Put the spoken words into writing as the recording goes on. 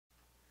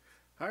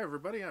Hi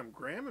everybody, I'm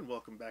Graham and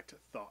welcome back to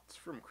Thoughts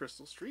from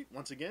Crystal Street.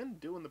 Once again,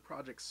 doing the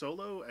project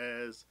solo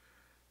as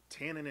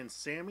Tannen and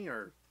Sammy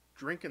are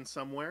drinking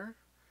somewhere,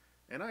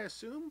 and I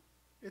assume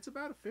it's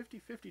about a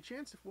 50-50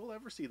 chance if we'll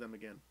ever see them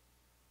again.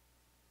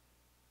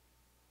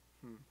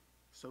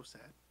 So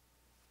sad.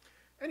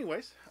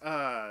 Anyways,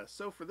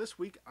 so for this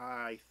week,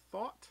 I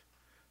thought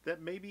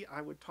that maybe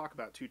I would talk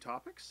about two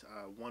topics.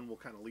 One will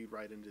kind of lead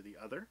right into the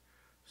other.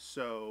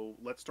 So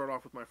let's start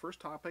off with my first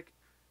topic.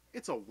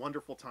 It's a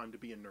wonderful time to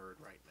be a nerd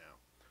right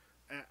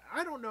now.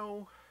 I don't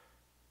know.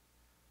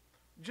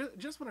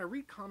 Just when I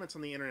read comments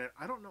on the internet,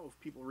 I don't know if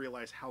people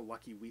realize how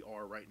lucky we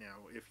are right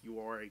now if you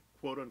are a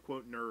quote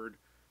unquote nerd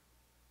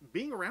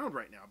being around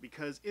right now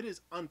because it is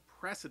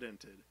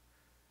unprecedented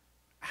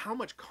how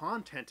much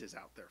content is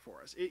out there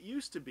for us. It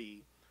used to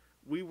be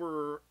we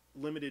were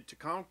limited to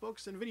comic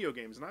books and video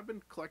games, and I've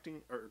been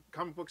collecting, or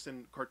comic books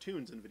and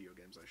cartoons and video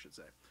games, I should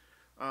say.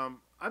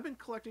 I've been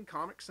collecting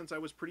comics since I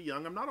was pretty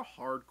young. I'm not a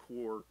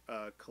hardcore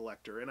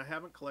collector, and I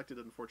haven't collected,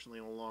 unfortunately,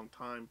 in a long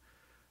time.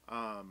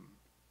 Um,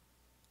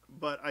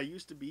 but I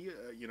used to be,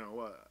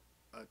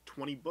 a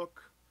 20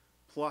 book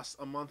plus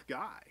a month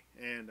guy,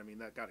 and I mean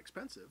that got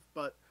expensive.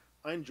 But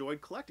I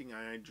enjoyed collecting.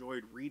 I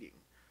enjoyed reading,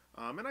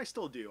 and I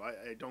still do.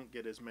 I don't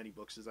get as many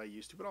books as I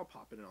used to, but I'll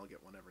pop in and I'll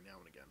get one every now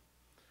and again.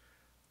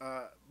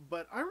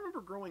 But I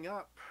remember growing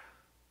up,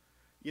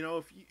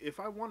 if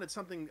I wanted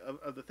something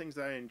of the things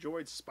that I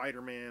enjoyed,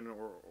 Spider Man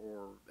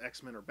or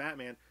X Men or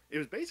Batman, it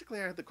was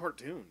basically I had the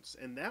cartoons,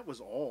 and that was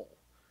all.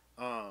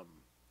 Um,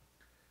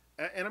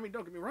 and I mean,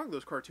 don't get me wrong;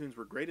 those cartoons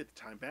were great at the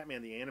time.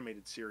 Batman the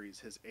animated series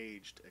has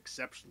aged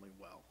exceptionally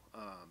well.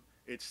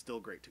 It's still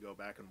great to go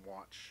back and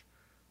watch,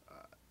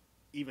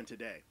 even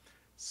today.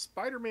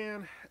 Spider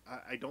Man,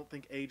 I don't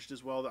think aged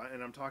as well,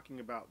 and I'm talking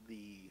about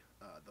the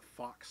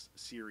Fox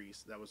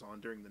series that was on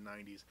during the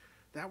 '90s.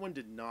 That one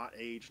did not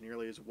age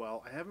nearly as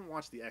well. I haven't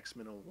watched the X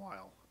Men in a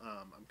while.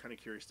 I'm kind of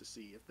curious to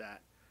see if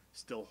that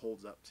still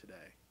holds up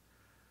today.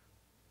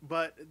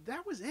 But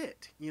that was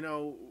it.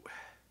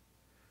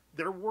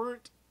 There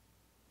weren't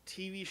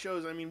TV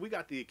shows. I mean, we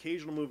got the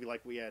occasional movie, like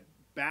we had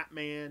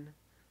Batman,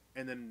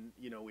 and then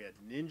we had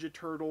Ninja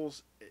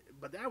Turtles,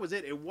 but that was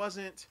it. It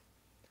wasn't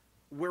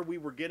where we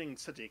were getting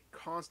such a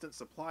constant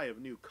supply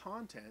of new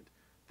content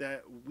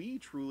that we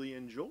truly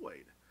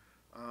enjoyed.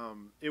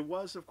 It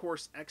was, of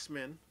course, X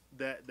Men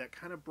that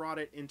kind of brought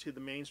it into the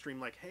mainstream.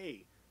 Like,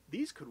 hey,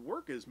 these could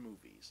work as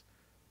movies.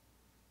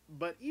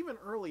 But even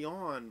early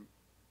on,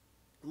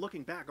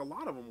 looking back, a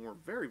lot of them were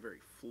very, very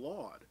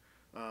flawed.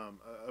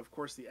 Of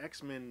course, the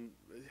X Men,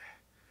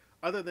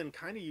 other than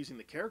kind of using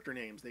the character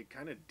names, they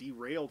kind of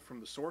derailed from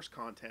the source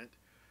content.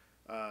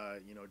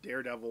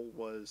 Daredevil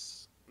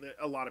was,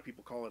 a lot of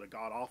people call it a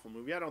god awful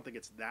movie. I don't think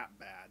it's that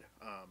bad.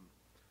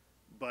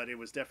 But it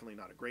was definitely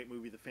not a great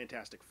movie. The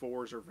Fantastic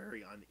Fours are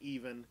very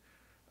uneven.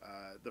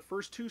 The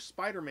first two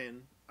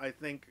Spider-Man, I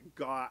think,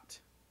 got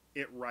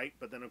it right,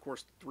 but then, of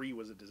course, three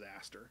was a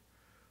disaster.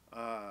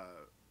 Uh,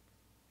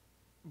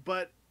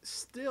 but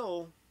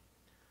still,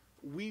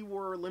 we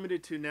were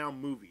limited to now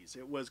movies.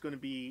 It was going to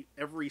be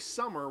every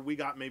summer we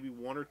got maybe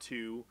one or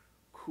two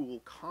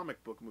cool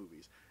comic book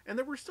movies. And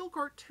there were still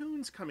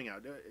cartoons coming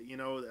out.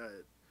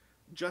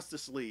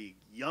 Justice League,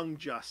 Young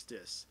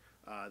Justice,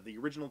 the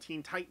original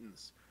Teen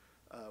Titans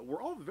were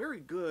all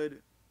very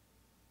good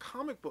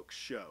comic book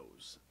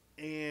shows,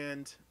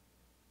 and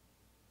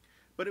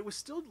but it was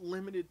still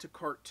limited to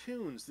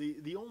cartoons.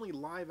 The only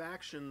live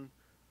action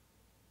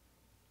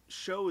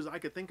shows I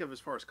could think of as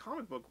far as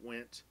comic book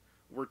went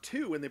were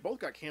two, and they both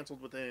got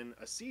canceled within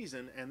a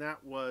season, and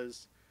that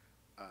was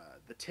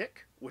The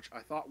Tick, which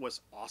I thought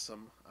was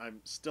awesome. I'm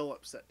still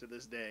upset to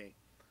this day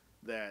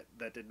that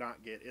did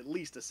not get at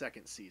least a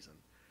second season,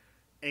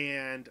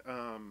 and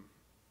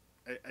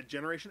a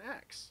Generation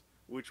X,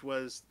 which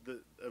was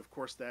of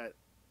course that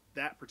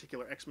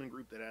particular X-Men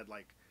group that had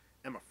like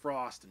Emma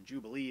Frost and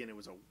Jubilee, and it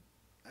was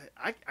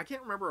I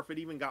can't remember if it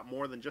even got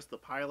more than just the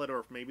pilot or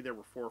if maybe there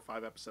were 4 or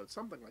 5 episodes,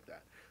 something like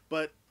that.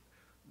 But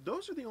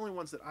those are the only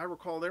ones that I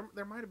recall.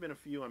 There might have been a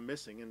few I'm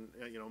missing, and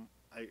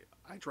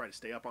I try to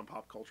stay up on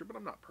pop culture, but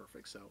I'm not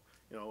perfect. So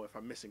if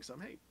I'm missing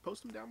some, hey,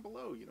 post them down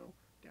below.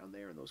 Down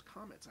there in those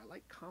comments. I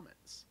like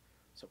comments,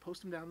 so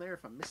post them down there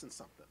if I'm missing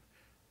something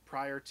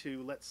prior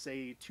to, let's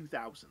say,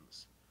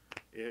 2000s,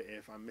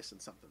 if I'm missing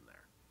something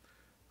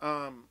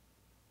there.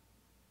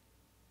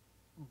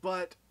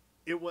 But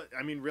it was,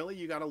 I mean, really,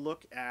 you got to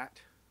look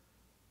at,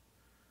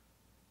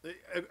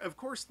 of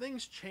course,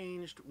 things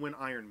changed when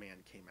Iron Man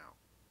came out.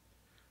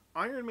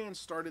 Iron Man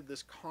started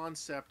this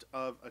concept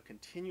of a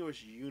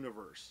continuous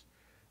universe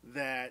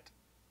that,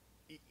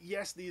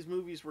 yes, these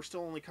movies were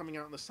still only coming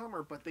out in the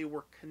summer, but they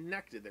were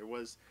connected. There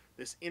was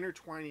this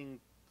intertwining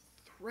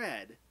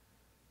thread,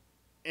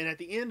 and at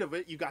the end of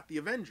it, you got the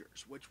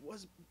Avengers, which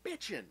was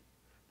bitchin'.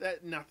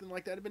 That nothing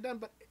like that had been done,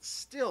 but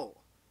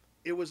still,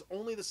 it was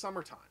only the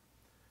summertime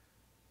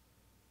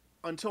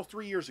until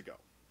 3 years ago,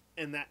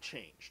 and that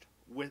changed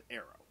with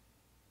Arrow.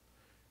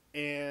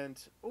 And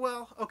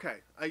well, okay,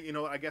 I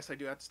guess I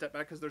do have to step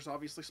back because there's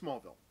obviously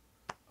Smallville.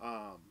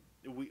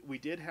 we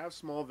did have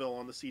Smallville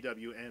on the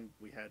CW, and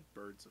we had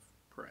Birds of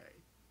Prey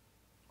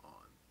on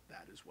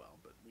that as well.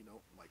 But we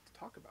don't like to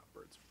talk about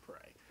Birds of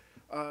Prey.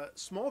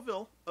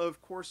 Smallville,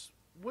 of course,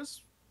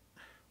 was,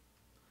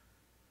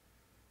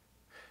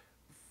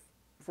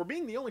 for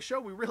being the only show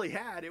we really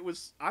had, it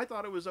was, I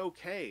thought it was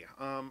okay.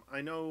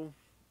 I know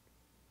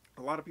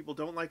a lot of people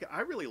don't like it.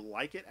 I really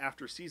like it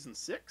after season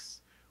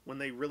 6, when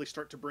they really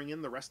start to bring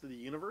in the rest of the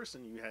universe,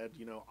 and you had,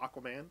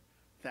 Aquaman,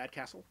 Thad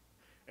Castle,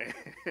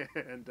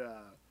 and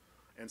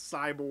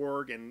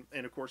Cyborg,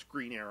 and of course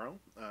Green Arrow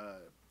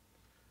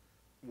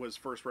was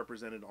first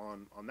represented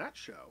on that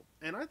show.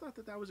 And I thought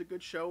that was a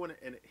good show, and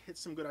it hit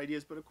some good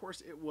ideas. But of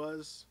course, it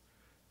was,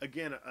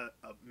 again,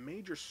 a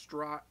major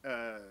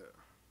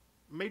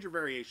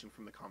variation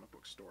from the comic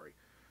book story.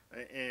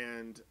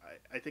 And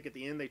I think at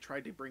the end they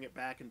tried to bring it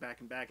back and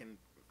back and back, and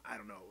I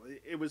don't know,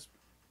 it was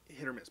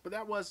hit or miss. But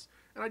that was,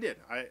 and I did.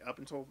 Up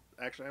until,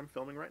 actually, I'm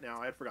filming right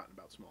now, I had forgotten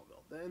about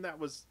Smallville, and that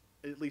was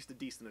at least a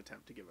decent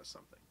attempt to give us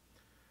something.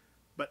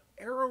 But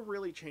Arrow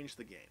really changed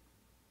the game,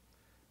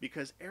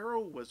 because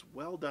Arrow was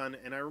well done,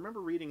 and I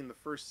remember reading in the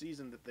first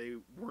season that they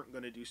weren't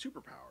going to do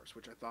superpowers,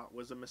 which I thought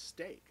was a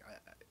mistake.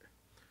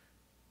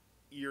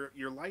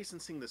 You're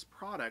licensing this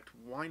product,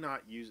 why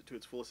not use it to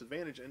its fullest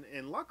advantage?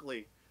 And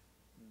luckily,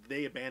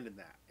 they abandoned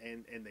that,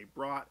 and they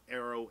brought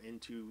Arrow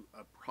into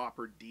a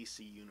proper DC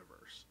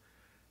universe.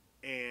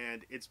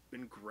 And it's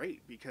been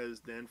great, because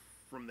then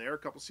from there, a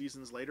couple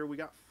seasons later, we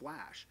got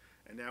Flash,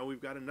 and now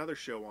we've got another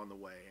show on the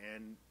way.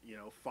 And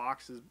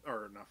Fox is,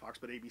 or not Fox,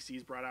 but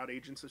ABC's brought out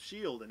Agents of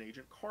S.H.I.E.L.D. and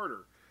Agent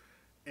Carter,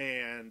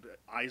 and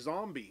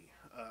iZombie,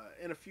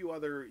 and a few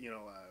other,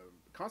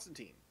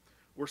 Constantine.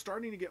 We're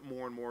starting to get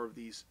more and more of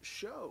these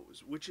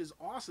shows, which is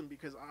awesome,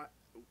 because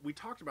we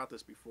talked about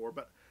this before,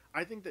 but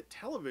I think that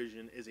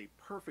television is a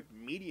perfect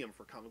medium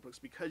for comic books,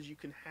 because you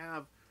can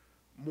have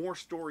more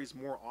stories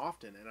more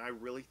often, and I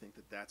really think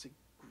that that's a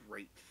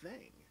great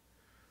thing.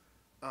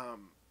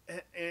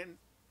 And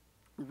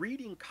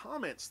reading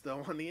comments,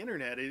 though, on the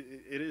internet,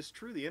 it is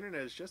true, the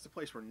internet is just a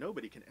place where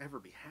nobody can ever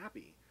be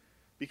happy,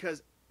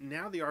 because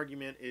now the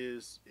argument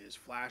is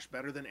Flash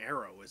better than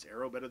Arrow? Is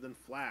Arrow better than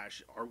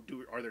Flash?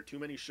 Are there too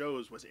many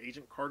shows? Was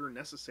Agent Carter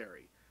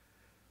necessary?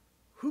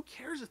 Who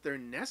cares if they're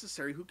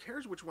necessary? Who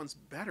cares which one's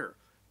better?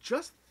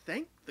 Just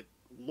thank the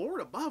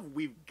Lord above,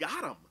 we've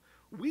got them.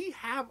 We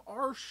have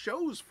our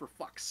shows, for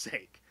fuck's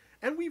sake,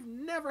 and we've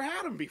never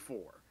had them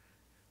before.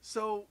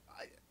 So,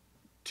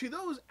 to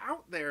those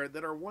out there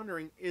that are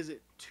wondering, is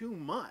it too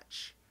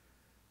much?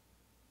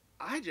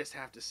 I just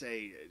have to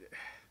say,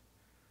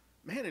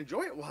 man,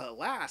 enjoy it while it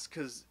lasts,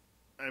 because,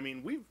 I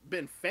mean, we've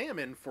been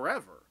famine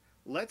forever.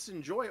 Let's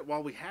enjoy it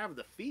while we have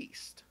the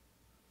feast.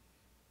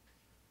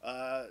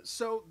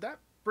 So that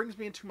brings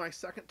me into my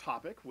second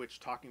topic, which,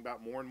 talking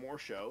about more and more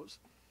shows,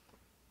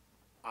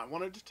 I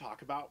wanted to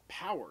talk about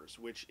Powers,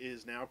 which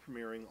is now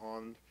premiering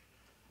on,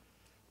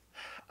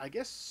 I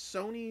guess,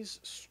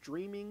 Sony's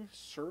streaming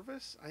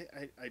service.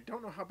 I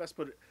don't know how best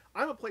to put it.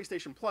 I'm a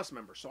PlayStation Plus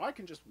member, so I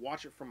can just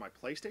watch it from my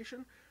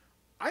PlayStation.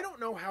 I don't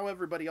know how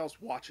everybody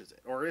else watches it,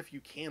 or if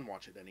you can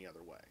watch it any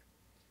other way.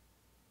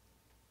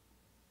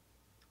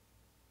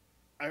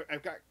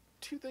 I've got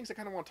two things I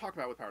kind of want to talk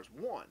about with Powers.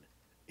 One,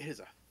 it is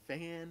a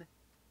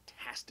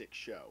fantastic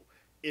show.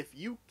 If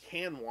you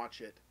can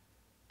watch it,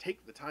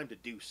 take the time to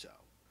do so,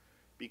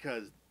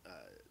 because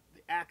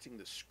the acting,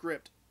 the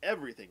script,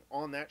 everything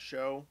on that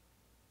show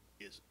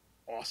is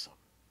awesome.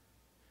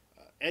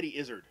 Eddie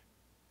Izzard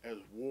as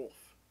Wolf,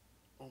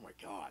 oh my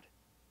god,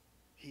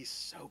 he's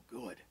so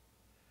good.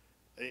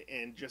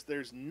 And just,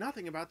 there's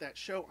nothing about that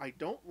show I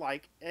don't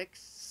like,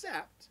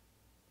 except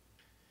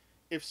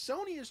if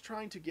Sony is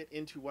trying to get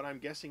into what I'm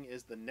guessing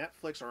is the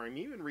Netflix, or I'm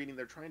even reading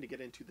they're trying to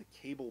get into the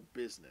cable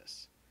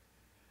business.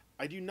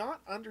 I do not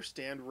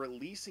understand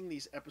releasing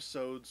these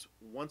episodes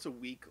once a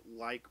week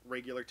like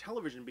regular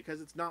television,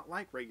 because it's not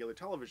like regular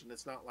television.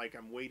 It's not like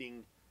I'm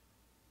waiting,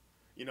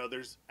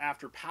 there's,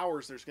 after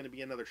Powers, there's going to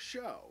be another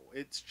show.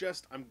 It's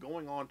just, I'm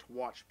going on to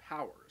watch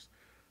Powers.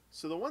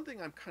 So the one thing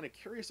I'm kind of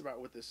curious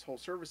about with this whole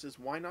service is,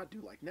 why not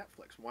do like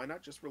Netflix? Why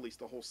not just release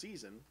the whole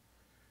season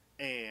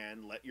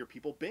and let your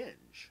people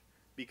binge?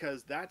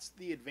 Because that's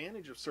the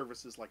advantage of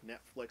services like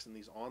Netflix and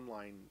these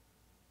online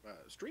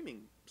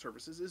streaming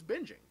services, is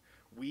binging.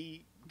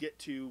 We get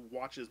to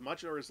watch as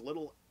much or as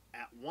little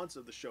at once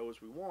of the show as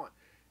we want.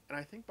 And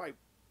I think by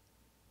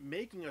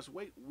making us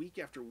wait week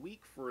after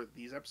week for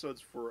these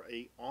episodes for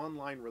a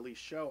online release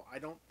show, I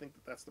don't think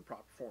that that's the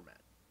proper format.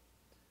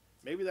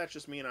 Maybe that's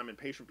just me and I'm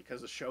impatient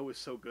because the show is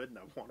so good and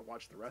I want to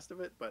watch the rest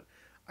of it, but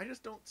I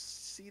just don't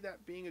see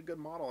that being a good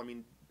model. I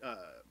mean,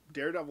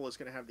 Daredevil is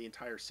going to have the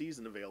entire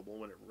season available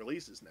when it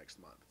releases next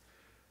month.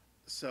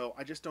 So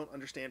I just don't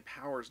understand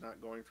Powers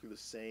not going through the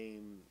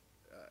same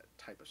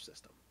type of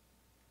system.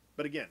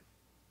 But again,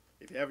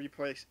 if you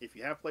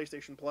have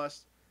PlayStation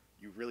Plus,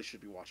 you really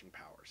should be watching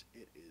Powers.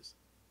 It is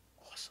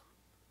awesome.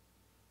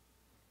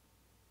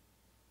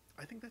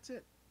 I think that's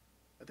it.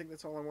 I think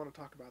that's all I want to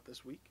talk about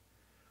this week.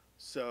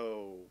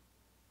 So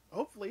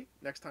hopefully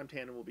next time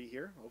Tandem will be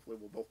here. Hopefully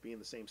we'll both be in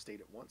the same state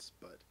at once.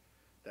 But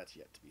That's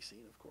yet to be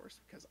seen, of course,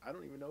 because I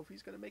don't even know if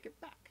he's going to make it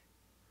back.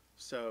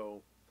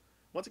 So,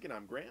 once again,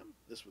 I'm Graham.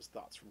 This was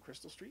Thoughts from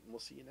Crystal Street, and we'll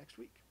see you next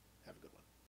week. Have a good one.